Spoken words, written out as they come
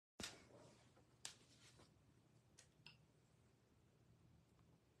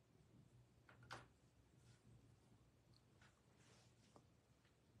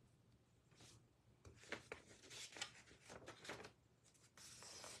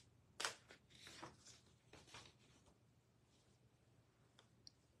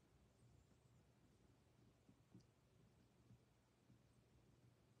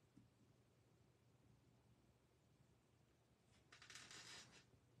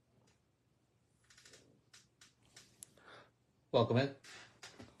Welcome in.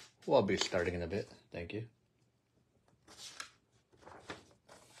 We'll be starting in a bit. Thank you.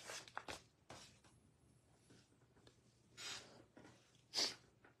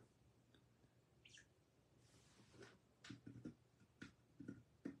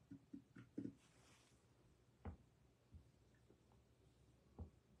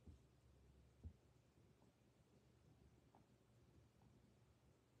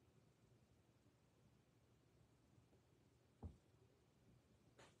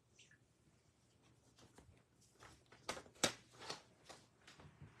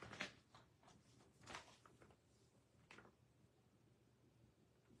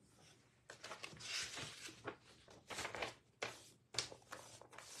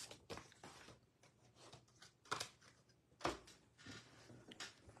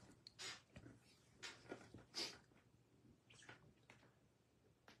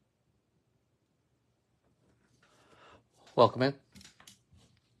 Welcome in.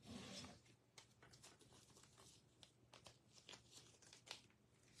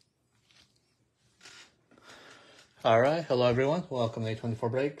 All right. Hello, everyone. Welcome to 24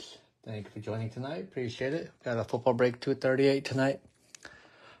 Breaks. Thank you for joining tonight. Appreciate it. Got a football break 238 tonight.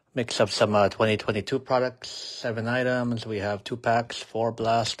 Mix up some 2022 products, 7 items. We have 2 packs, 4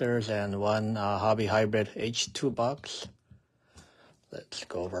 blasters, and 1 Hobby Hybrid H2 box. Let's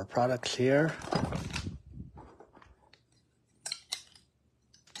go over our products here.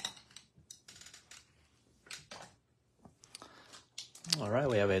 All right,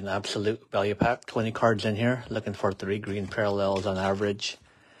 we have an absolute value pack, 20 cards in here, looking for 3 green parallels on average.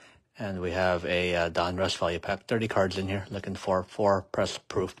 And we have a Donruss value pack, 30 cards in here, looking for 4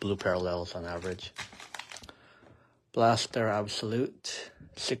 press-proof blue parallels on average. Blaster absolute,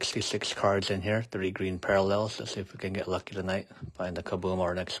 66 cards in here, 3 green parallels. Let's see if we can get lucky tonight, find a kaboom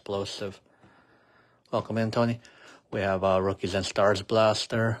or an explosive. Welcome in, Tony. We have Rookies and Stars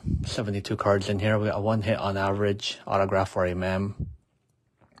Blaster, 72 cards in here. We got 1 hit on average, autograph for a mem.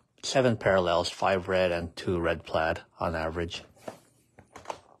 7 parallels, 5 red and 2 red plaid on average.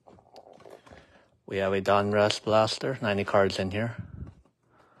 We have a Donruss Blaster, 90 cards in here.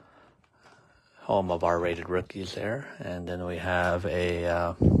 Home of our rated rookies there. And then we have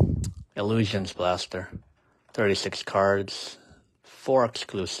a Illusions Blaster, 36 cards, 4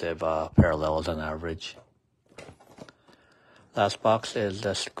 exclusive parallels on average. Last box is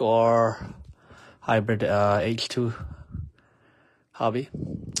the Score Hybrid H2 Hobby.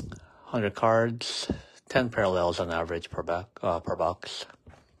 100 cards, 10 parallels on average per box.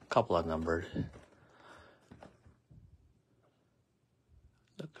 Couple of numbered.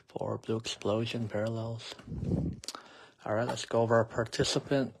 Look for blue explosion parallels. All right, let's go over our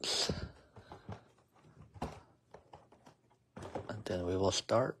participants. And then we will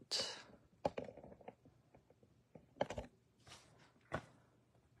start.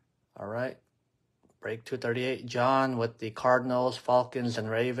 All right. Break 238, John with the Cardinals, Falcons, and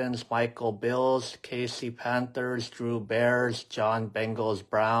Ravens. Michael, Bills. Casey, Panthers. Drew, Bears. John, Bengals,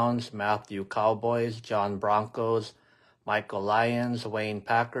 Browns. Matthew, Cowboys. John, Broncos. Michael, Lions. Wayne,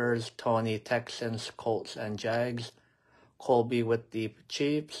 Packers. Tony, Texans, Colts, and Jags. Colby with the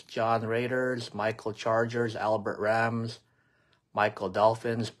Chiefs. John, Raiders. Michael, Chargers. Albert, Rams. Michael,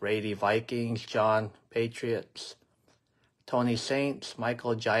 Dolphins. Brady, Vikings. John, Patriots. Tony, Saints.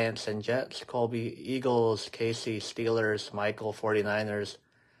 Michael, Giants and Jets. Colby, Eagles. Casey, Steelers. Michael, 49ers.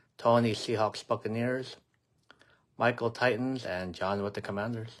 Tony, Seahawks, Buccaneers. Michael, Titans. And John with the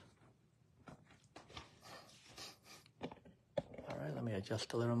Commanders. All right, let me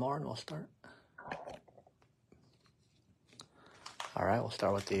adjust a little more and we'll start. All right, we'll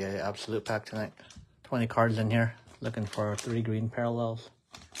start with the absolute pack tonight. 20 cards in here. Looking for 3 green parallels.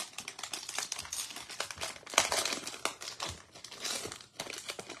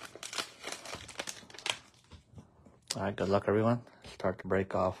 All right, good luck, everyone. Start to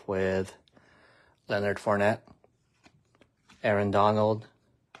break off with Leonard Fournette, Aaron Donald,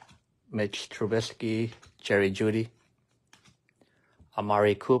 Mitch Trubisky, Jerry Jeudy,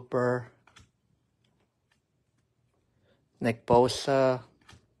 Amari Cooper, Nick Bosa,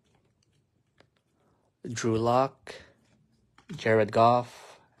 Drew Lock, Jared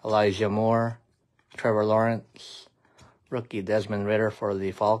Goff, Elijah Moore, Trevor Lawrence, rookie Desmond Ridder for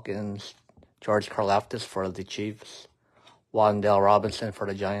the Falcons, George Karlaftis for the Chiefs, Wan'Dale Robinson for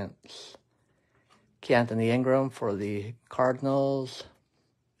the Giants, Keanthony Ingram for the Cardinals,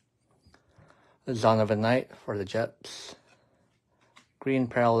 Zonovan Knight for the Jets, green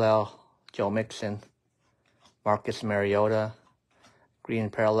parallel Joe Mixon, Marcus Mariota,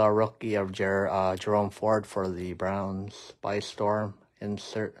 green parallel rookie of Jerome Ford for the Browns, by Storm,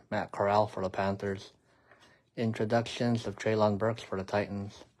 insert Matt Corral for the Panthers, introductions of Treylon Burks for the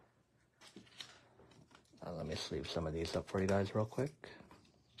Titans. Let me sleeve some of these up for you guys real quick.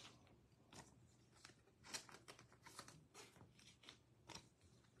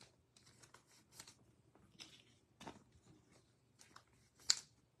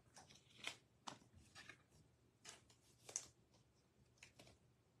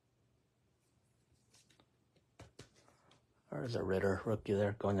 There's a Ritter rookie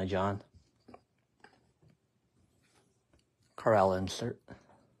there going to John. Corral insert.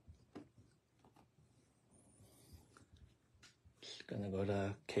 It's going to go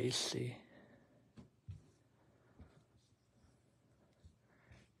to Casey.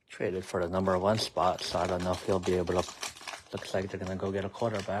 Traded for the number 1 spot, so I don't know if he'll be able to. Looks like they're going to go get a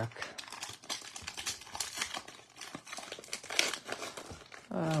quarterback.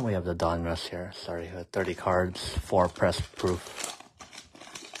 We have the Donruss here. Sorry, 30 cards, 4 press proof.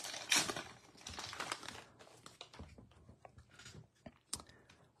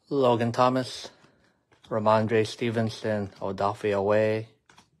 Logan Thomas, Ramondre Stevenson, Odafe Away,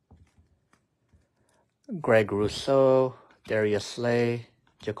 Greg Rousseau, Darius Slay,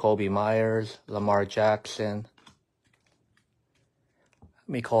 Jacoby Myers, Lamar Jackson,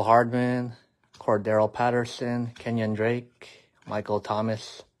 Mecole Hardman, Cordero Patterson, Kenyon Drake, Michael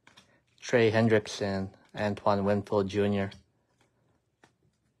Thomas, Trey Hendrickson, Antoine Winfield Jr.,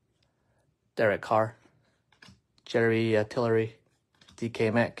 Derek Carr, Jerry Tillery,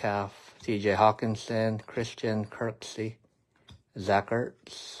 DK Metcalf, TJ Hawkinson, Christian Kirksey, Zach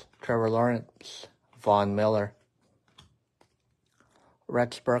Ertz, Trevor Lawrence, Von Miller,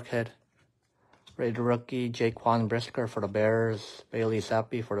 Rex Burkhead, Raider rookie Jaquan Brisker for the Bears, Bailey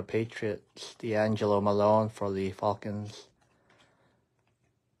Zappi for the Patriots, D'Angelo Malone for the Falcons.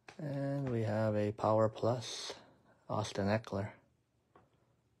 And we have a Power Plus, Austin Eckler.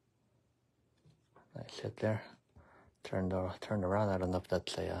 Nice hit there. Turned around. I don't know if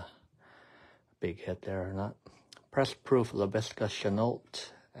that's a big hit there or not. Press proof Laviska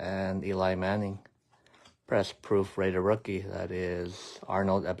Shenault and Eli Manning. Press proof Raider rookie, that is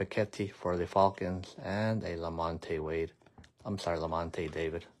Arnold Ebiketie for the Falcons, and a Lamonte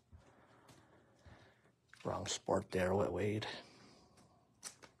David. Wrong sport there with Wade.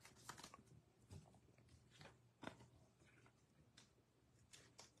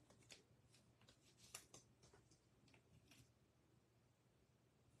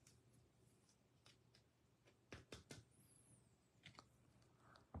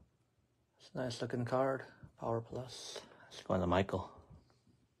 It's a nice looking card. Power Plus. It's going to Michael.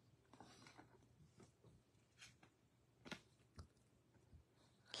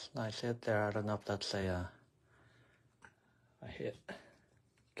 It's a nice hit there. I don't know if that's a hit.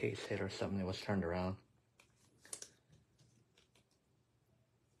 Case hit or something. It was turned around.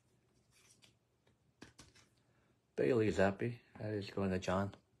 Bailey Zappi. That is going to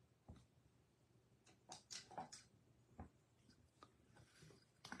John.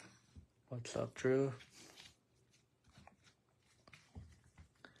 What's up, Drew?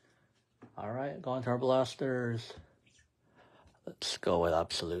 All right, going to our blasters. Let's go with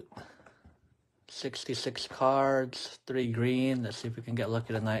Absolute. 66 cards, 3 green. Let's see if we can get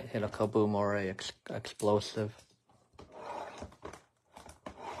lucky tonight. Hit a kaboom or a explosive.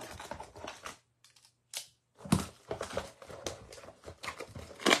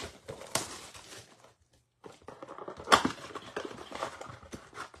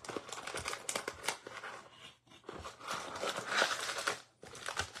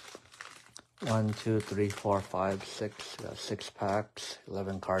 One, 2, 3, 4, 5, 6. We got 6 packs,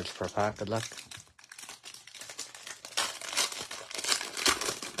 11 cards per pack. Good luck.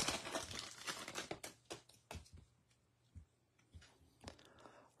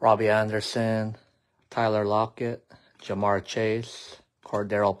 Robbie Anderson, Tyler Lockett, Jamar Chase,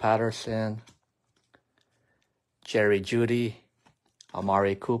 Cordero Patterson, Jerry Jeudy,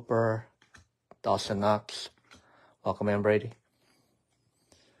 Amari Cooper, Dawson Knox. Welcome in, Brady.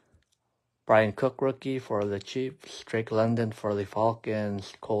 Brian Cook rookie for the Chiefs, Drake London for the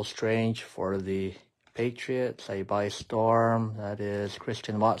Falcons, Cole Strange for the Patriots, Ibai Storm, that is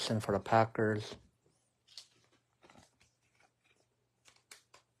Christian Watson for the Packers.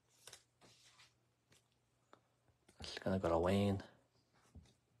 It's going to go to Wayne.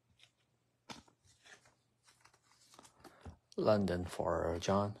 London for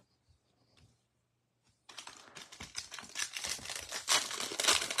John.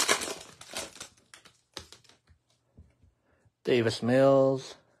 Davis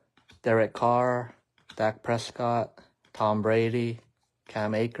Mills, Derek Carr, Dak Prescott, Tom Brady,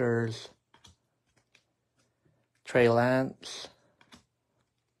 Cam Akers, Trey Lance,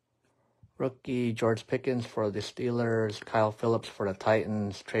 Rookie George Pickens for the Steelers, Kyle Phillips for the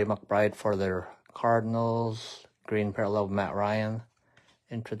Titans, Trey McBride for the Cardinals, green parallel Matt Ryan.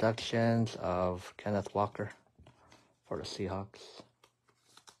 Introductions of Kenneth Walker for the Seahawks.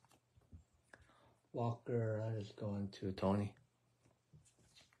 Walker, that is going to Tony.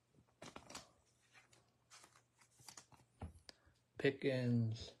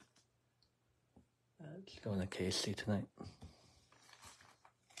 Pickens, that's going to Casey tonight.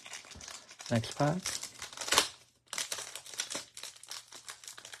 Next pack.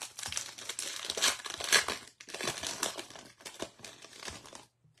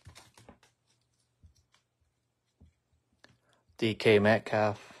 DK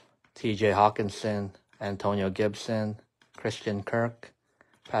Metcalf, TJ Hawkinson, Antonio Gibson, Christian Kirk,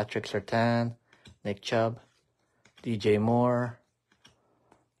 Patrick Surtain, Nick Chubb, DJ Moore,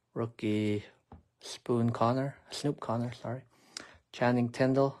 rookie Snoop Connor, Channing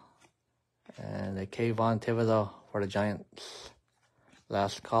Tindall, and a Kayvon Thibodeau for the Giants.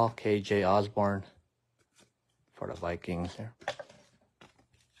 Last call, KJ Osborne for the Vikings here.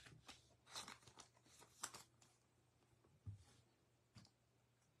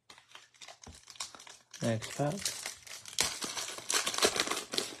 Next pack.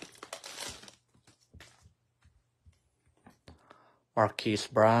 Marquise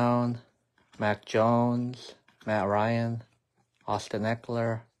Brown, Mac Jones, Matt Ryan, Austin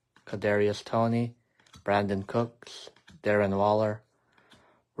Eckler, Kadarius Toney, Brandon Cooks, Darren Waller,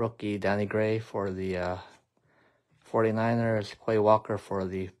 rookie Danny Gray for the 49ers, Quay Walker for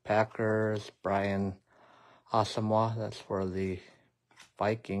the Packers, Brian Asamoah, that's for the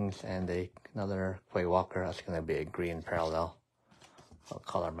Vikings, and another Quay Walker, that's going to be a green parallel. A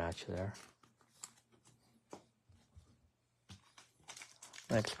color match there.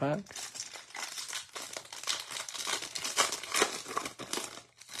 Next pack.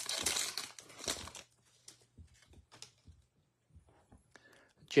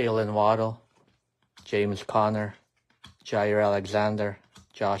 Jalen Waddle, James Conner, Jair Alexander,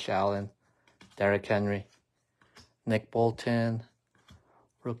 Josh Allen, Derrick Henry, Nick Bolton,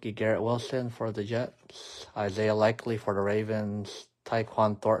 rookie Garrett Wilson for the Jets, Isaiah Likely for the Ravens,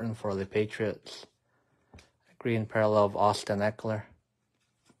 Tyquan Thornton for the Patriots, green parallel of Austin Eckler,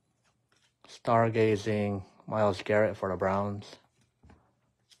 stargazing Myles Garrett for the Browns,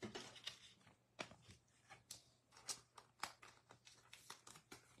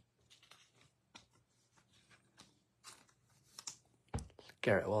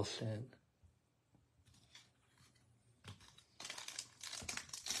 Garrett Wilson.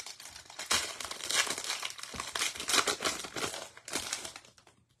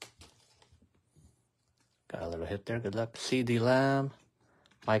 Got a little hit there. Good luck. CD Lamb,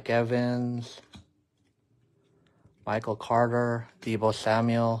 Mike Evans, Michael Carter, Deebo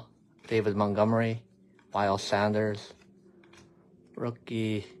Samuel, David Montgomery, Miles Sanders,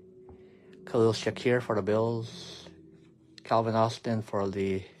 rookie Khalil Shakir for the Bills, Calvin Austin for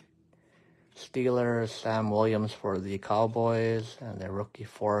the Steelers, Sam Williams for the Cowboys, and the rookie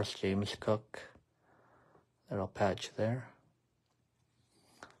Forrest James Cook. Little patch there.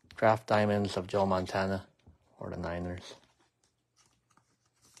 Draft diamonds of Joe Montana for the Niners.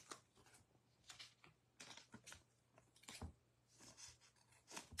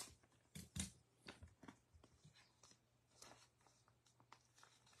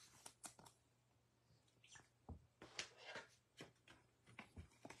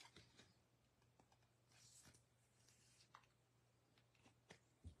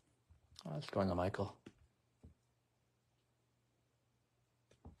 Let's go into Michael.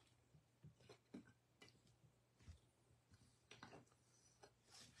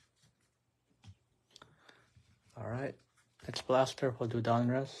 All right, next blaster, we'll do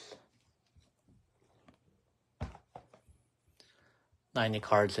Donruss. 90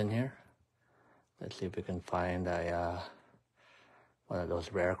 cards in here. Let's see if we can find a one of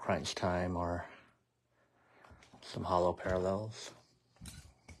those rare crunch time or some hollow parallels.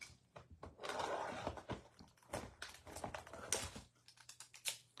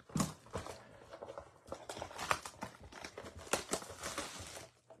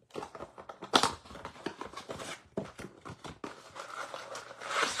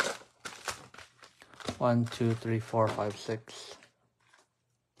 One, two, three, four, five, 6.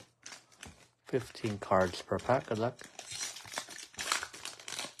 15 cards per pack. Good luck.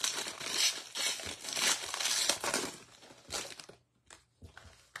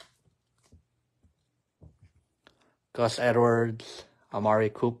 Gus Edwards,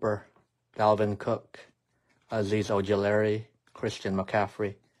 Amari Cooper, Dalvin Cook, Azeez Ojulari, Christian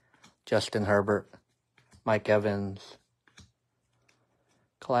McCaffrey, Justin Herbert, Mike Evans,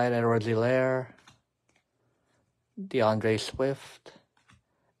 Clyde Edwards-Helaire, DeAndre Swift,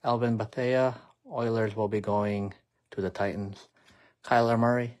 Alvin Bethea. Oilers will be going to the Titans. Kyler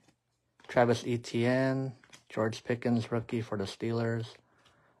Murray, Travis Etienne, George Pickens, rookie for the Steelers,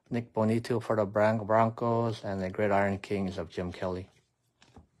 Nick Bonito for the Broncos, and the Gridiron Kings of Jim Kelly.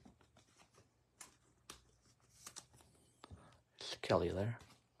 It's Kelly there.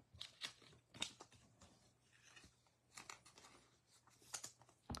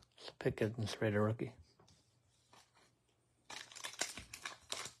 It's Pickens, Raider rookie.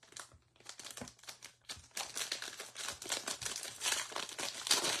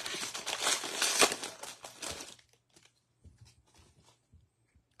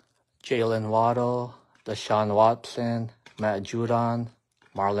 Jalen Waddle, Deshaun Watson, Matt Judon,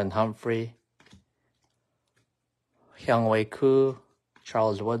 Marlon Humphrey, Hyungwoo Koo,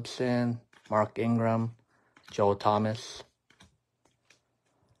 Charles Woodson, Mark Ingram, Joe Thomas,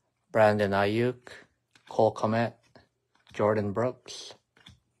 Brandon Ayuk, Cole Kmet, Jordan Brooks,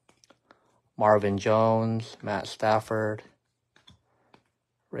 Marvin Jones, Matt Stafford,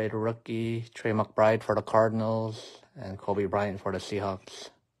 Raider rookie, Trey McBride for the Cardinals, and Kobe Bryant for the Seahawks.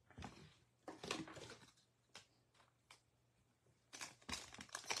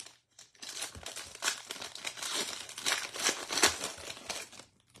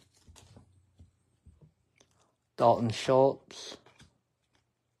 Dalton Schultz,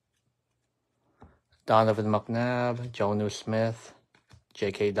 Donovan McNabb, Jonnu Smith,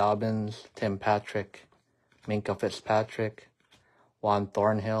 J.K. Dobbins, Tim Patrick, Minka Fitzpatrick, Juan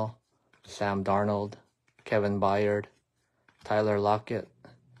Thornhill, Sam Darnold, Kevin Byard, Tyler Lockett,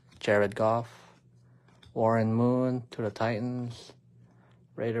 Jared Goff, Warren Moon to the Titans,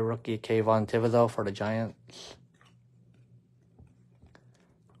 Raider rookie Kayvon Thibodeau for the Giants,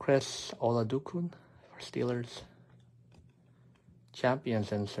 Chris Oladokun for Steelers,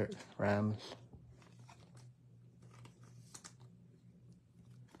 Champions insert Rams.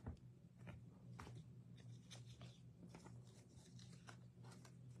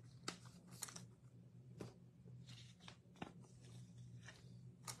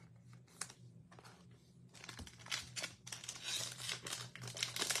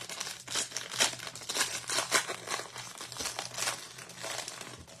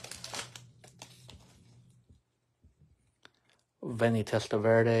 Vinny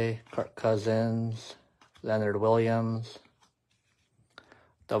Testaverde, Kirk Cousins, Leonard Williams,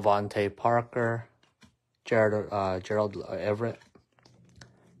 Devontae Parker, Gerald Everett,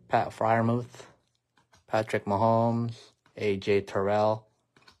 Pat Freiermuth, Patrick Mahomes, A.J. Terrell,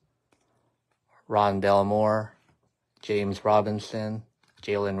 Rondell Moore, James Robinson,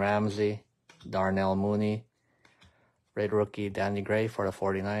 Jalen Ramsey, Darnell Mooney, Raider rookie Danny Gray for the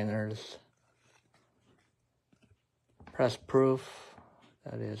 49ers, Press Proof,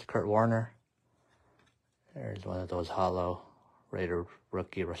 that is Kurt Warner. There's one of those hollow Raider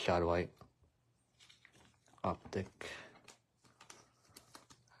rookie Rachaad White. Optic.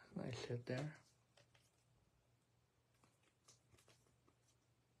 Nice hit there.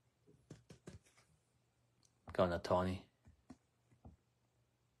 Going to Tony.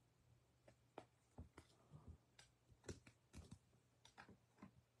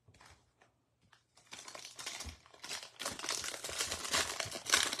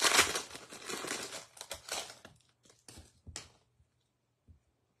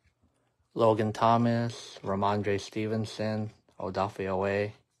 Logan Thomas, Ramondre Stevenson, Odafe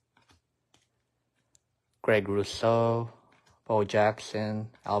Owe, Greg Rousseau, Bo Jackson,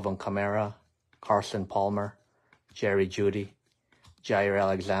 Alvin Kamara, Carson Palmer, Jerry Jeudy, Jair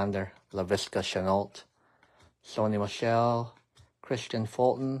Alexander, Laviska Shenault, Sony Michel, Christian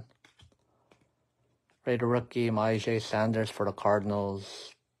Fulton, Raider rookie Myjai Sanders for the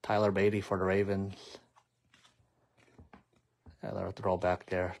Cardinals, Tyler Beatty for the Ravens. A little throwback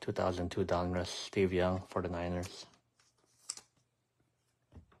there, 2002 Donruss, Steve Young for the Niners.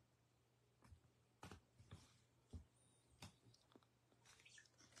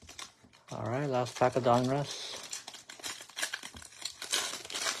 All right, last pack of Donruss.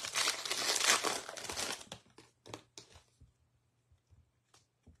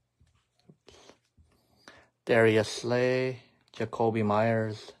 Darius Slay, Jacoby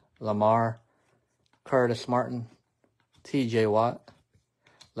Myers, Lamar, Curtis Martin, T.J. Watt,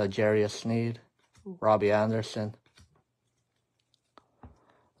 L'Jarius Sneed, Robbie Anderson,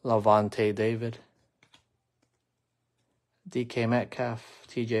 Lavonte David, DK Metcalf,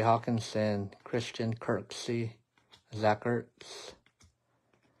 T.J. Hawkinson, Christian Kirksey, Zach Ertz,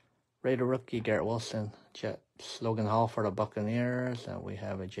 Raider rookie Garrett Wilson, Jets, Logan Hall for the Buccaneers, and we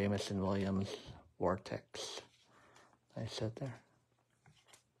have a Jameson Williams Vortex. Nice set there.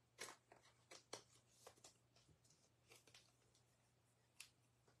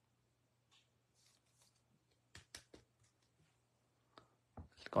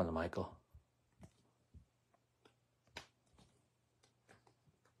 Going to Michael.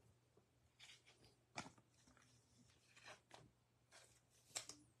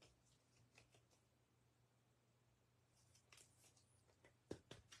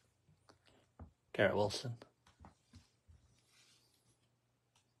 Garrett Wilson.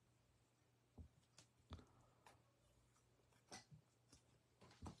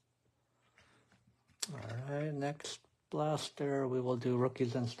 All right, next blaster, we will do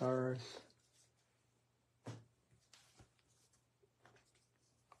rookies and stars.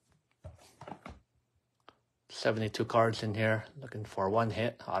 $72 cards in here. Looking for 1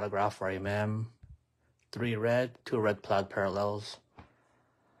 hit, autograph for Imam. 3 red, 2 red plaid parallels.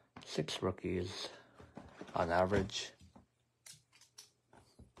 6 rookies on average.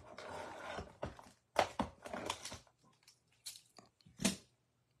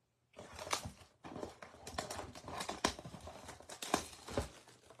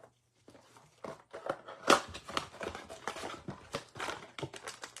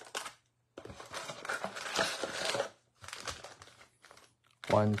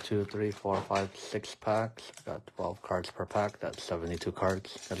 One, 2, 3, 4, 5, 6 packs. Got 12 cards per pack. That's 72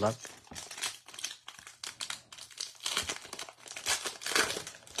 cards. Good luck.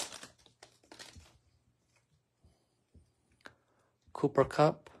 Cooper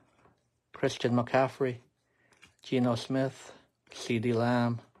Kupp, Christian McCaffrey, Geno Smith, CeeDee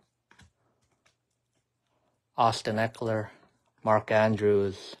Lamb, Austin Eckler, Mark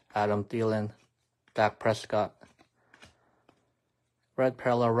Andrews, Adam Thielen, Dak Prescott. Red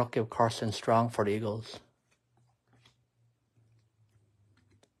parallel rookie of Carson Strong for the Eagles.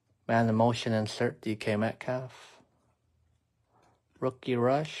 Man in motion insert DK Metcalf. Rookie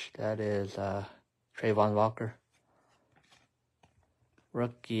rush, that is Trayvon Walker.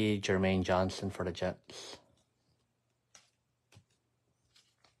 Rookie Jermaine Johnson for the Jets.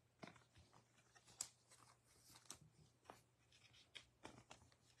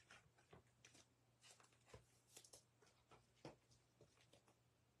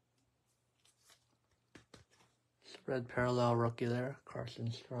 Red parallel rookie there, Carson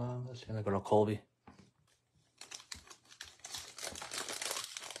Strong. That's going to go to Colby.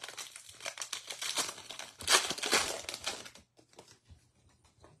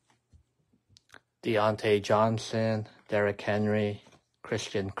 Deontay Johnson, Derrick Henry,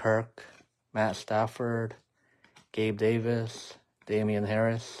 Christian Kirk, Matt Stafford, Gabe Davis, Damian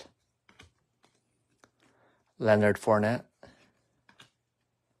Harris, Leonard Fournette.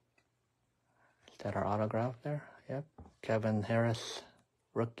 Is that our autograph there? Yep. Kevin Harris,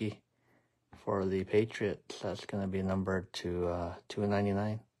 rookie for the Patriots. That's going to be numbered to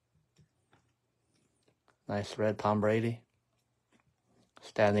 299. Nice red Tom Brady.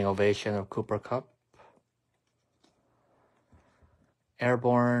 Standing ovation of Cooper Kupp.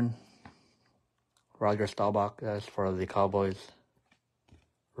 Airborne, Roger Staubach, that's for the Cowboys.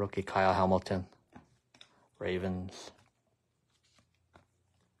 Rookie Kyle Hamilton, Ravens.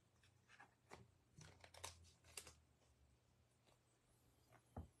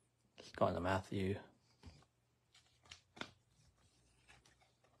 Let's go on to Matthew.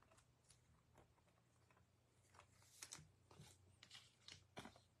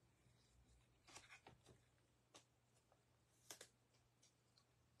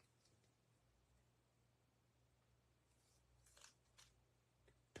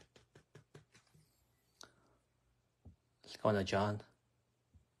 Let's go on to John.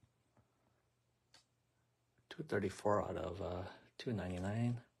 234 out of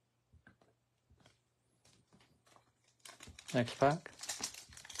 299. Next pack.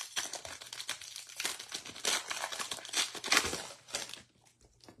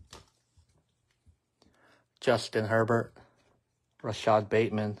 Justin Herbert, Rashad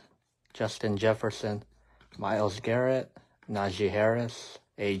Bateman, Justin Jefferson, Myles Garrett, Najee Harris,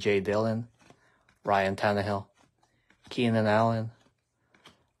 A.J. Dillon, Ryan Tannehill, Keenan Allen,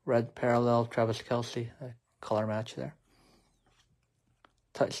 red parallel Travis Kelce, a color match there.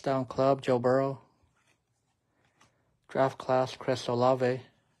 Touchdown Club, Joe Burrow. Draft class, Chris Olave.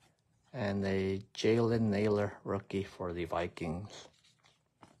 And a Jalen Naylor rookie for the Vikings.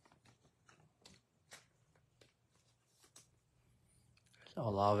 There's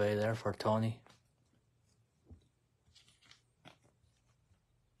Olave there for Tony.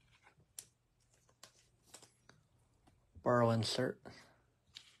 Burrow insert.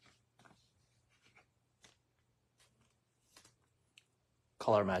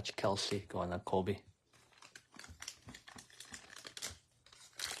 Color match Kelce going on Colby.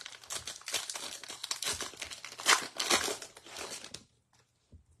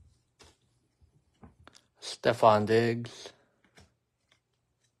 Stephon Diggs.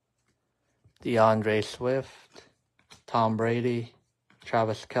 DeAndre Swift, Tom Brady,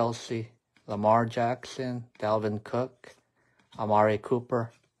 Travis Kelce, Lamar Jackson, Dalvin Cook, Amari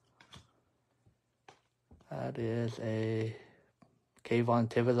Cooper. That is a Kayvon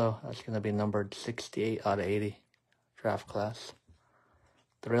Thibodeau. That's going to be numbered 68 out of 80 draft class.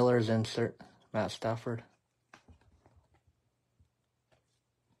 Thrillers insert, Matt Stafford.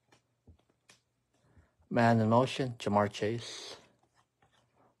 Man in motion, Jamar Chase.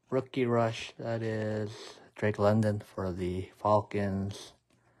 Rookie rush, that is Drake London for the Falcons.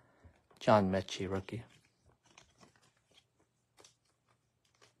 John Mechie, rookie.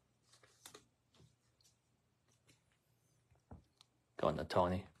 Going to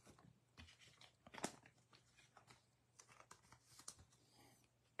Tony.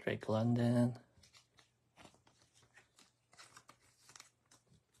 Drake London.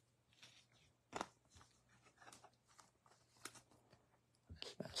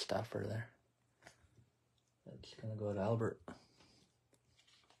 That's Matt Stafford there. That's going to go to Albert.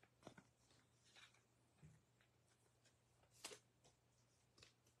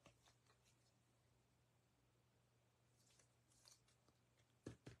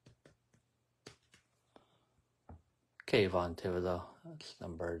 Kayvon Thibodeau. That's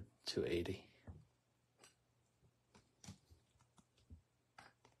numbered 280.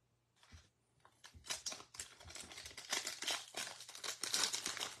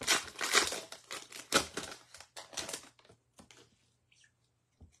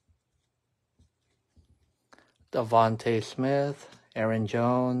 Devontae Smith, Aaron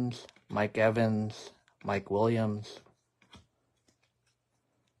Jones, Mike Evans, Mike Williams,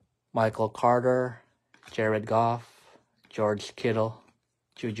 Michael Carter, Jared Goff, George Kittle,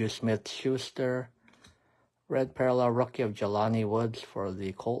 Juju Smith-Schuster, red parallel rookie of Jelani Woods for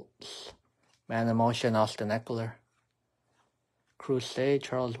the Colts, man in motion, Austin Eckler, Crusade,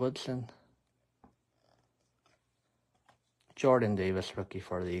 Charles Woodson, Jordan Davis, rookie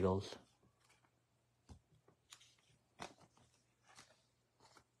for the Eagles.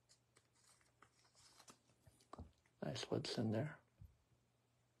 Nice Woodson there.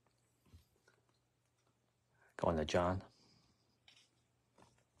 Going to John.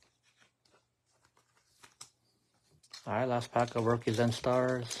 All right, last pack of rookies and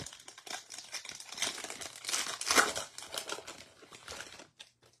stars.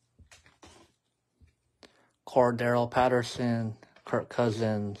 Cordero Patterson, Kirk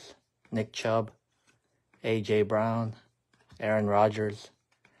Cousins, Nick Chubb, A.J. Brown, Aaron Rodgers,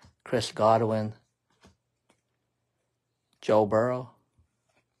 Chris Godwin, Joe Burrow,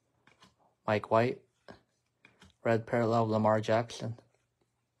 Mike White, red parallel Lamar Jackson,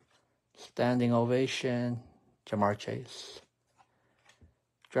 standing ovation, Jamar Chase,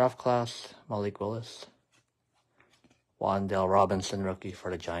 draft class, Malik Willis, Wan'Dale Robinson, rookie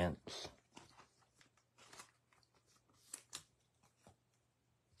for the Giants.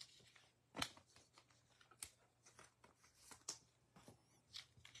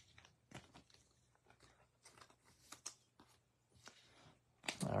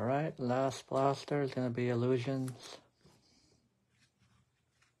 All right, last blaster is going to be Illusions.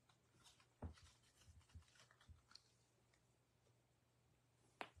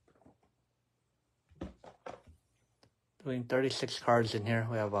 Doing 36 cards in here.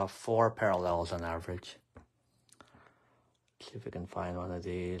 We have 4 parallels on average. Let's see if we can find one of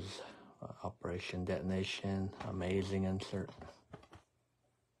these. Operation Detonation, amazing insert.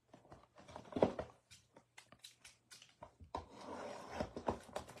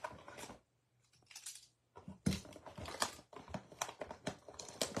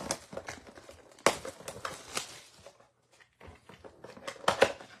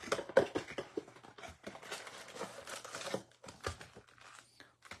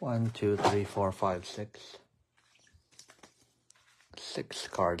 One, two, three, four, five, six. 6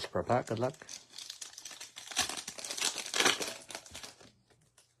 cards per pack. Good luck.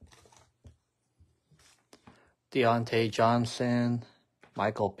 Deontay Johnson,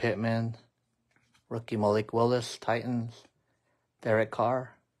 Michael Pittman, rookie Malik Willis, Titans, Derek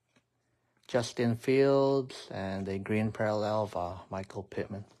Carr, Justin Fields, and a green parallel of Michael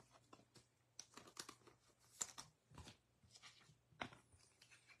Pittman.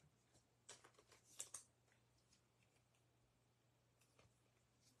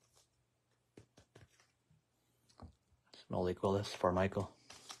 Malik Willis for Michael.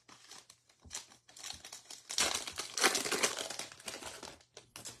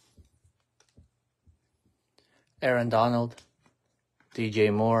 Aaron Donald,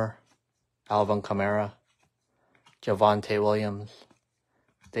 DJ Moore, Alvin Kamara, Javonte Williams,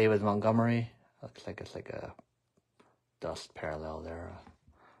 David Montgomery. Looks like it's like a dust parallel there. I don't know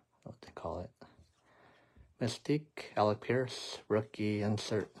what they call it. Mystique, Alec Pierce, rookie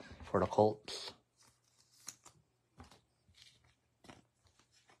insert for the Colts.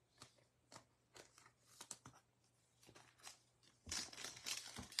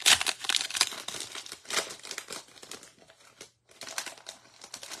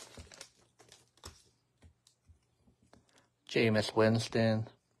 Jameis Winston,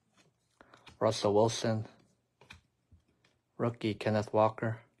 Russell Wilson, rookie Kenneth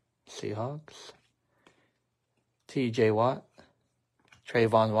Walker, Seahawks. TJ Watt,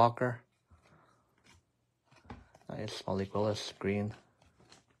 Trayvon Walker, nice. Malik Willis, green.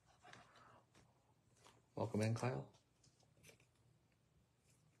 Welcome in, Kyle.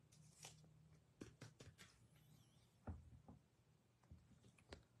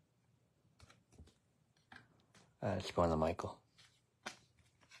 It's going to Michael.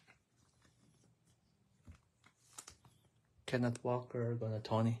 Kenneth Walker, going to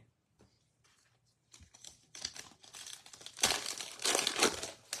Tony.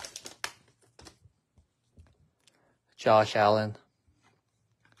 Josh Allen,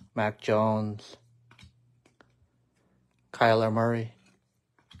 Mac Jones, Kyler Murray,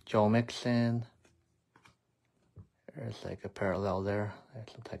 Joe Mixon. There's like a parallel there.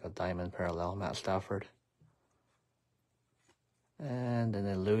 There's some type of diamond parallel. Matt Stafford. And an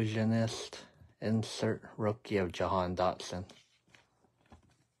illusionist insert rookie of Jahan Dotson.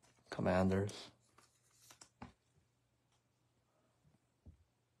 Commanders.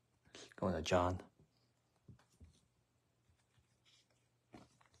 Going to John.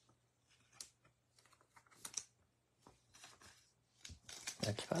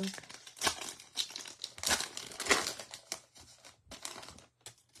 Next pack.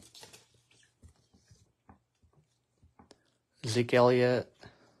 Zeke Elliott,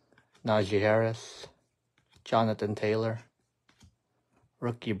 Najee Harris, Jonathan Taylor,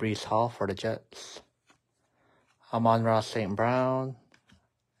 rookie Breece Hall for the Jets, Amon-Ra St. Brown,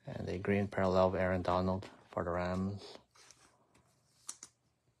 and a green parallel of Aaron Donald for the Rams.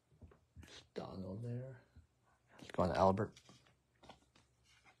 There's Donald there. Let's go on to Albert.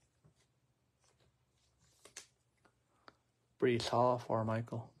 Breece Hall for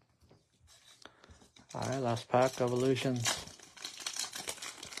Michael. All right, last pack of illusions.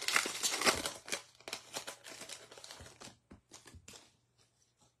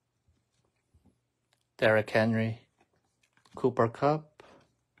 Derrick Henry, Cooper Kupp,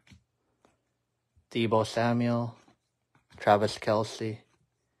 Deebo Samuel, Travis Kelce,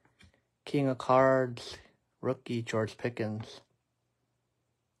 King of Cards, rookie George Pickens.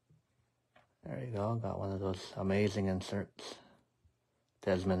 There you go, got one of those amazing inserts.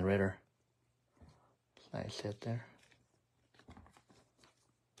 Desmond Ridder. Nice hit there.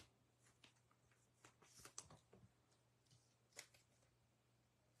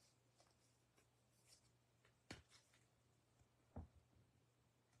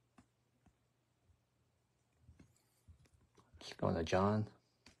 Let's go into John.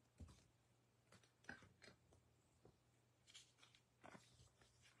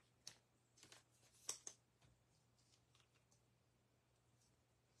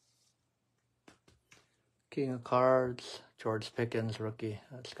 King of Cards, George Pickens, rookie.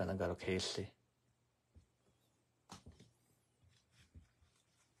 That's going to go to Casey.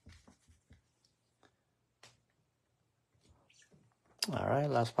 All right,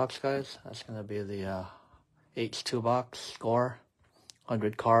 last box, guys. That's going to be the H2 box score.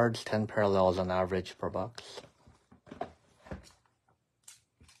 100 cards, 10 parallels on average per box.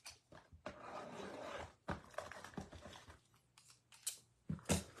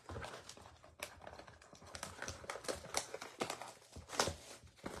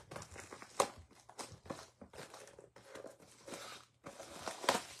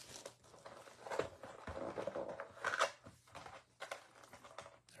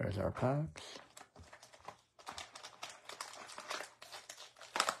 There's our packs.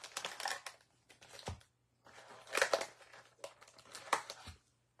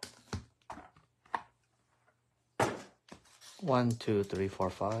 One, two, three,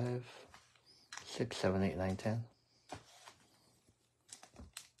 four, 5, 6, 7, 8, 9, 10.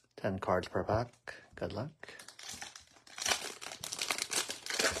 10 cards per pack. Good luck.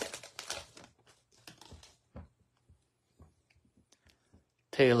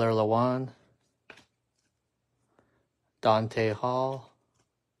 Taylor Lewan, Dante Hall,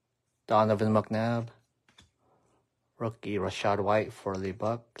 Donovan McNabb, rookie Rashad White for the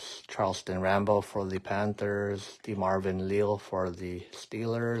Bucks, Charleston Rambo for the Panthers, DeMarvin Leal for the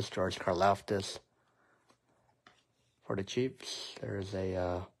Steelers, George Karlaftis for the Chiefs. There's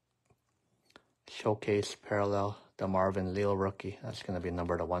a showcase parallel, DeMarvin Leal rookie. That's going to be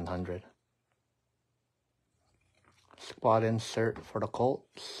numbered to 100. Squad insert for the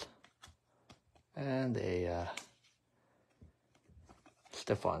Colts. And a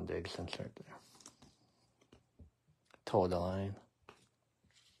Stephon Diggs insert there. Toe the line.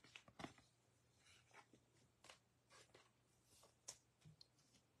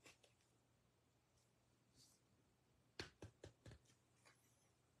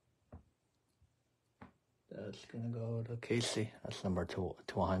 That's going to go to Casey. That's number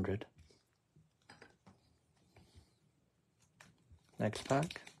 200. Next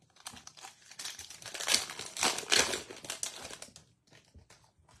pack.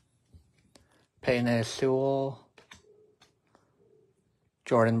 Penei Sewell.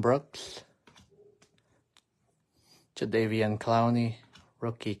 Jordan Brooks. Jadeveon Clowney.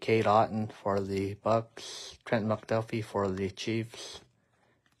 Rookie Kate Otten for the Bucks. Trent McDuffie for the Chiefs.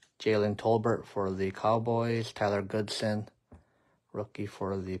 Jalen Tolbert for the Cowboys. Tyler Goodson, rookie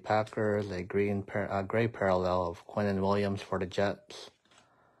for the Packers. A gray parallel of Quinnen Williams for the Jets.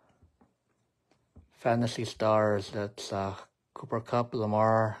 Fantasy stars, that's Cooper Kupp,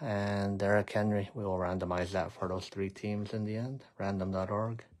 Lamar, and Derrick Henry. We will randomize that for those 3 teams in the end.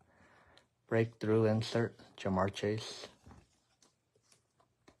 Random.org. Breakthrough insert, Jamar Chase.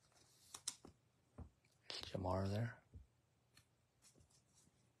 It's Jamar there.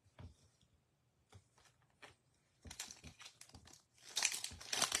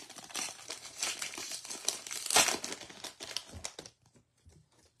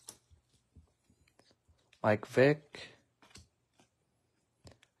 Mike Vick,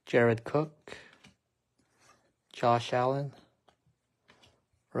 Jared Cook, Josh Allen,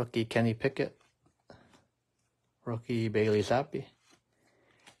 rookie Kenny Pickett, rookie Bailey Zappi,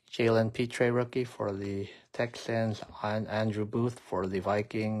 Jalen Petre rookie for the Texans, and Andrew Booth for the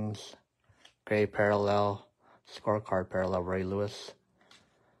Vikings, gray parallel, scorecard parallel, Ray Lewis,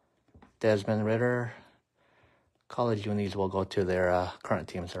 Desmond Ridder. College unis will go to their current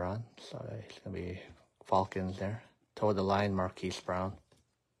teams they're on, so it's going to be Falcons there. Toe the line, Marquise Brown.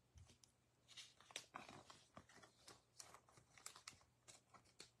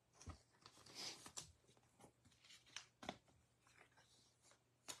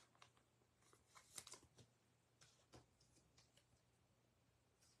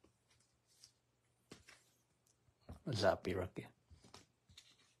 Zappi rookie.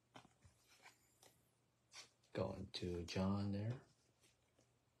 Going to John there.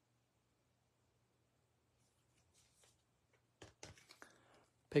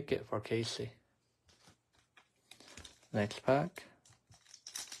 Pickett for Casey. Next pack.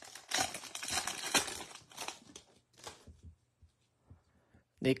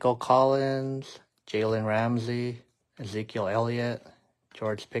 Nico Collins, Jalen Ramsey, Ezekiel Elliott,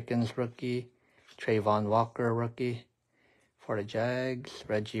 George Pickens rookie, Trayvon Walker rookie for the Jags,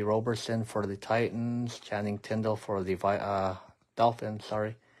 Reggie Roberson for the Titans, Channing Tindall for the Dolphins,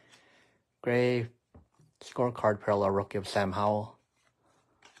 Gray scorecard parallel rookie of Sam Howell.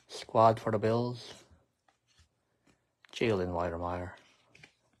 Squad for the Bills, Jalen Weidermeyer,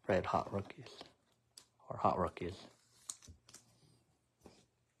 red hot rookies, or hot rookies.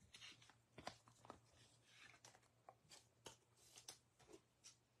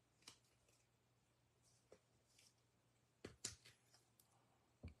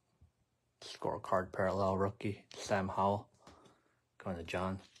 Scorecard parallel rookie, Sam Howell, going to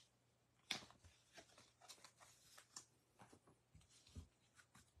John.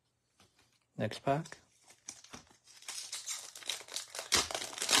 Next pack.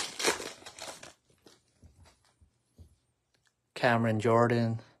 Cameron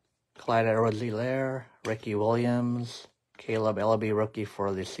Jordan, Clyde Edwards-Helaire, Ricky Williams, Caleb Ellaby rookie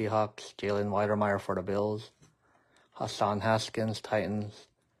for the Seahawks, Jalen Weidermeyer for the Bills, Hassan Haskins, Titans,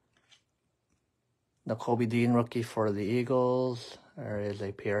 Nakobe Dean rookie for the Eagles. There is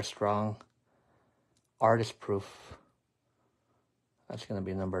a Pierre Strong artist proof. That's going to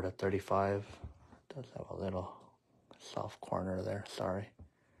be numbered at 35. Does have a little soft corner there, sorry.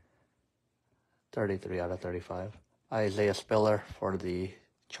 33 out of 35. Isaiah Spiller for the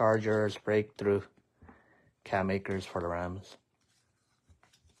Chargers, breakthrough. Cam Akers for the Rams.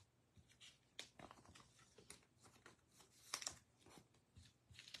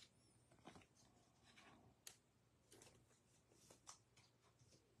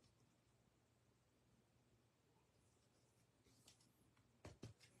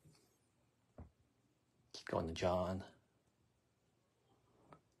 Going to John.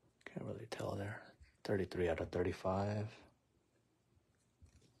 Can't really tell there. 33 out of 35.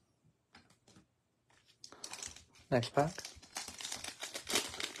 Next pack.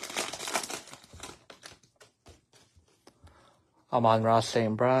 Amon-Ra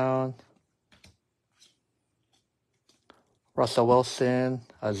St. Brown. Russell Wilson,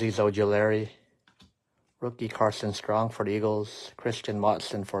 Aziz Ojulari, rookie Carson Strong for the Eagles, Christian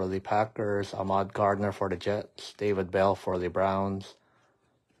Watson for the Packers, Ahmad Gardner for the Jets, David Bell for the Browns,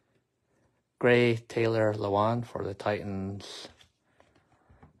 Gray Taylor Lewan for the Titans,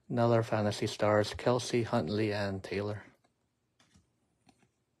 another fantasy stars, Kelsey, Huntley, and Taylor.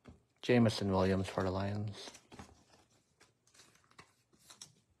 Jameson Williams for the Lions.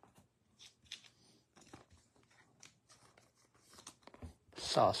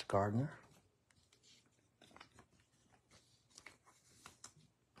 Sauce Gardner.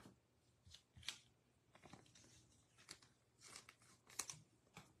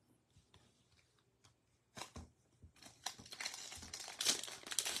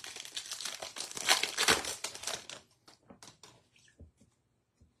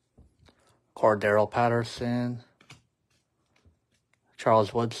 Cordero Patterson,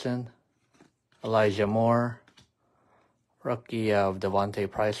 Charles Woodson, Elijah Moore, rookie of Devontae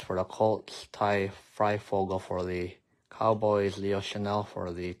Price for the Colts, Ty Freifogel for the Cowboys, Leo Chanel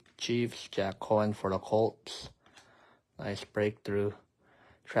for the Chiefs, Jack Cohen for the Colts. Nice breakthrough.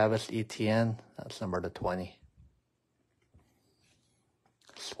 Travis Etienne, that's number 20.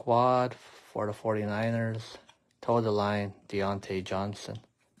 Squad for the 49ers, toe the line, Deontay Johnson.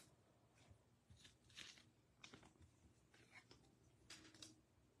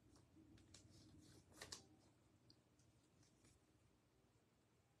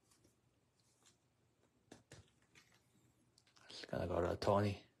 It's going to go to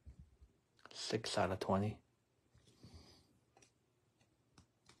Tony. 6 out of 20.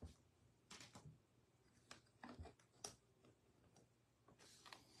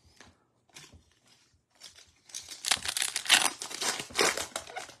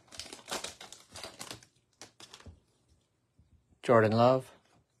 Jordan Love,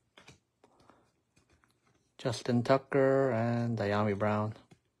 Justin Tucker, and Diami Brown.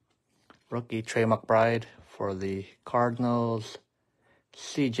 Rookie Trey McBride for the Cardinals,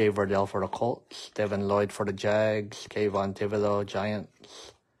 C.J. Verdell for the Colts, Devin Lloyd for the Jags, Kayvon Thibodeau,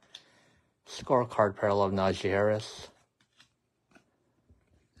 Giants. Scorecard parallel of Najee Harris.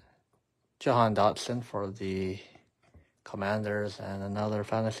 Jahan Dotson for the Commanders, and another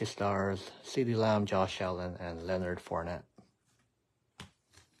fantasy stars, CeeDee Lamb, Josh Allen, and Leonard Fournette.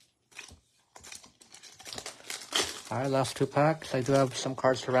 Alright, last 2 packs. I do have some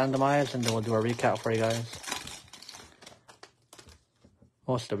cards to randomize, and then we'll do a recap for you guys.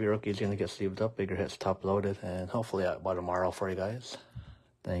 Most of your rookies are going to get sleeved up, bigger hits top loaded, and hopefully by tomorrow for you guys.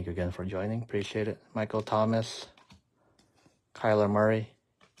 Thank you again for joining. Appreciate it. Michael Thomas, Kyler Murray,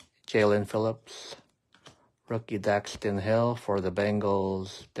 Jalen Phillips, rookie Daxton Hill for the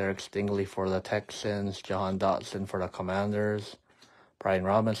Bengals, Derek Stingley for the Texans, Jahan Dotson for the Commanders, Brian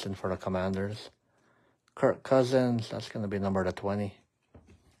Robinson for the Commanders, Kirk Cousins, that's going to be number 20.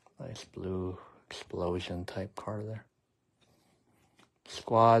 Nice blue explosion type card there.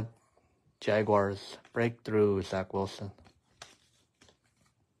 Squad, Jaguars, breakthrough, Zach Wilson.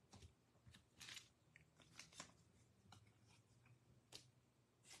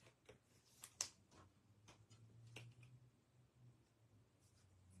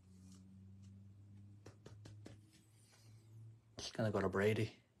 It's going to go to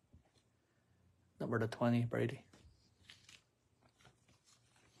Brady. Number 20, Brady.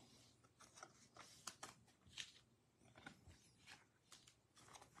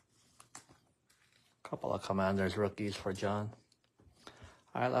 Couple of Commanders rookies for John.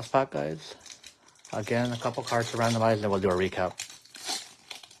 All right, last pack, guys. Again, a couple cards to randomize, and we'll do a recap.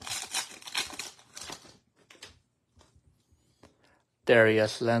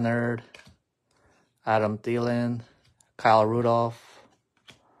 Darius Leonard, Adam Thielen, Kyle Rudolph,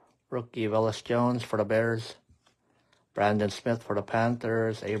 rookie Velus Jones for the Bears, Brandon Smith for the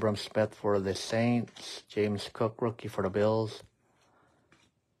Panthers, Abram Smith for the Saints, James Cook, rookie for the Bills.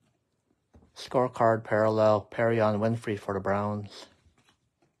 Scorecard parallel, Perion Winfrey for the Browns.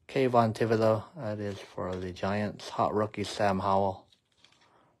 Kayvon Thibodeau, that is for the Giants. Hot rookie Sam Howell,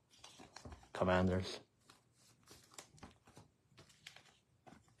 Commanders.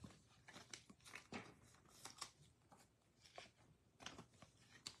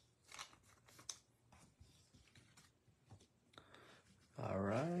 All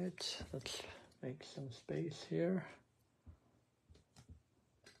right, let's make some space here.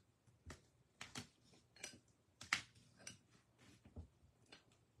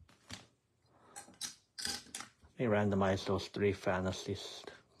 Let me randomize those 3 fantasy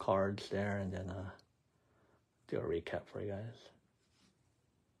cards there, and then do a recap for you guys.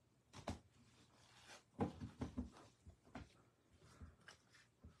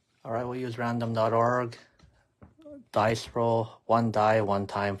 All right, we'll use random.org. dice roll, one die, one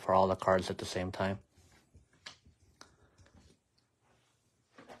time for all the cards at the same time.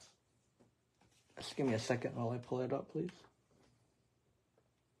 Just give me a second while I pull it up, please.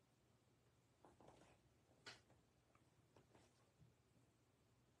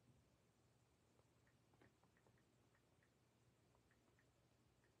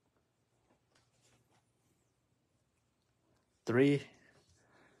 Three.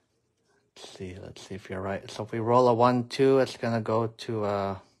 Let's see if you're right. So if we roll a 1-2, it's gonna go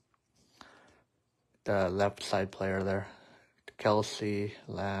to the left side player there, Kelsey,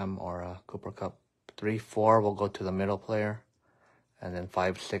 Lamb, or Cooper Cup. 3-4 will go to the middle player, and then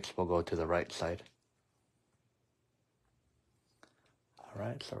 5-6 will go to the right side. All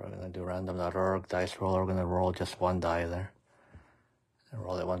right, so we're gonna do random.org dice roll. We're gonna roll just one die there, and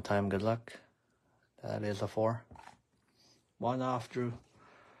roll it one time. Good luck. That is a 4. One off, Drew.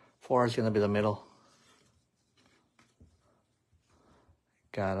 4 is gonna be the middle.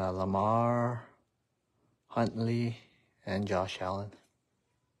 Got Lamar, Huntley, and Josh Allen.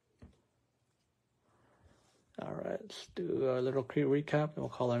 All right, let's do a little recap, and we'll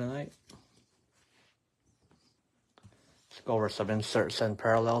call it a night. Let's go over some inserts and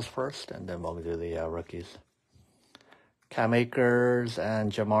parallels first, and then we'll do the rookies. Cam Akers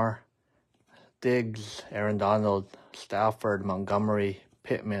and Jamar. Diggs, Aaron Donald, Stafford, Montgomery,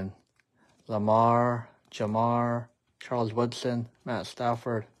 Pittman, Lamar, Jamar, Charles Woodson, Matt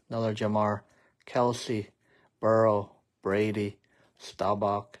Stafford, another Jamar, Kelsey, Burrow, Brady,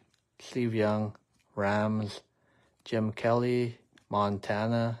 Staubach, Steve Young, Rams, Jim Kelly,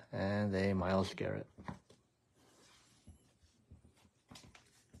 Montana, and a Myles Garrett.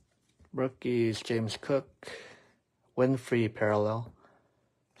 Rookies, James Cook, Winfrey parallel,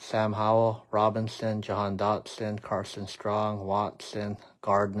 Sam Howell, Robinson, Jahan Dotson, Carson Strong, Watson,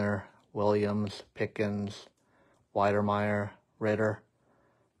 Gardner, Williams, Pickens, Weidermeyer, Ritter,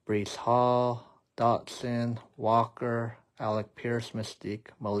 Breece Hall, Dotson, Walker, Alec Pierce, Mystique,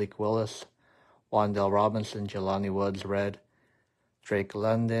 Malik Willis, Wan'Dale Robinson, Jelani Woods, Red, Drake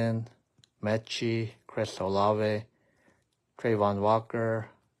London, Mechie, Chris Olave, Trayvon Walker,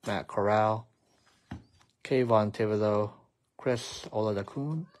 Matt Corral, Kayvon Thibodeau, Chris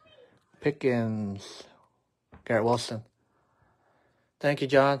Oladokun, Pickens, Garrett Wilson. Thank you,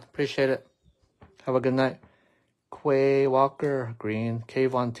 John. Appreciate it. Have a good night. Quay Walker, Green,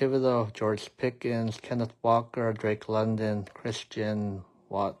 Kayvon Thibodeau, George Pickens, Kenneth Walker, Drake London, Christian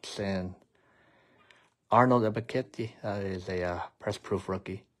Watson, Arnold Ebiketie, that is a press-proof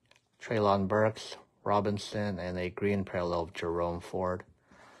rookie, Treylon Burks, Robinson, and a green parallel of Jerome Ford.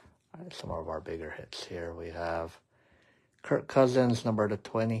 All right, some of our bigger hits here. We have Kirk Cousins, number to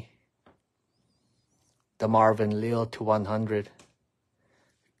 20. DeMarvin Leal to 100.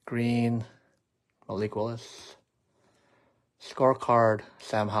 Green, Malik Willis. Scorecard,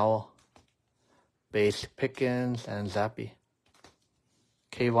 Sam Howell. Base, Pickens and Zappi.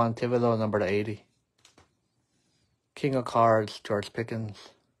 Kayvon Thibodeau, number to 80. King of Cards, George Pickens.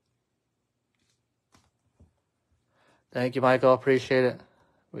 Thank you, Michael. Appreciate it.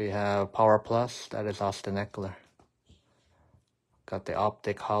 We have Power Plus. That is Austin Eckler. Got the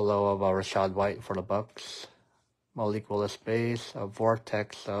Optic Hollow of Rashad White for the Bucks. Malik Willis base. A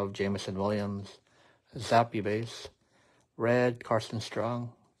Vortex of Jameson Williams. Zappi base. Red, Carson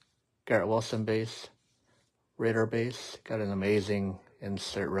Strong. Garrett Wilson base. Ritter base. Got an amazing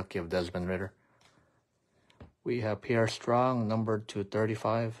insert rookie of Desmond Ritter. We have Pierre Strong, numbered to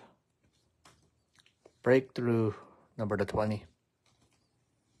 35. Breakthrough, number to 20.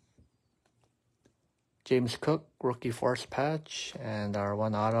 James Cook, rookie force patch. And our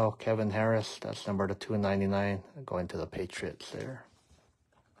one auto, Kevin Harris, that's number to 299, going to the Patriots there.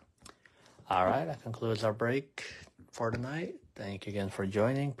 All right, that concludes our break for tonight. Thank you again for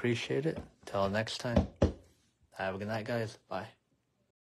joining. Appreciate it. Till next time. Have a good night, guys. Bye.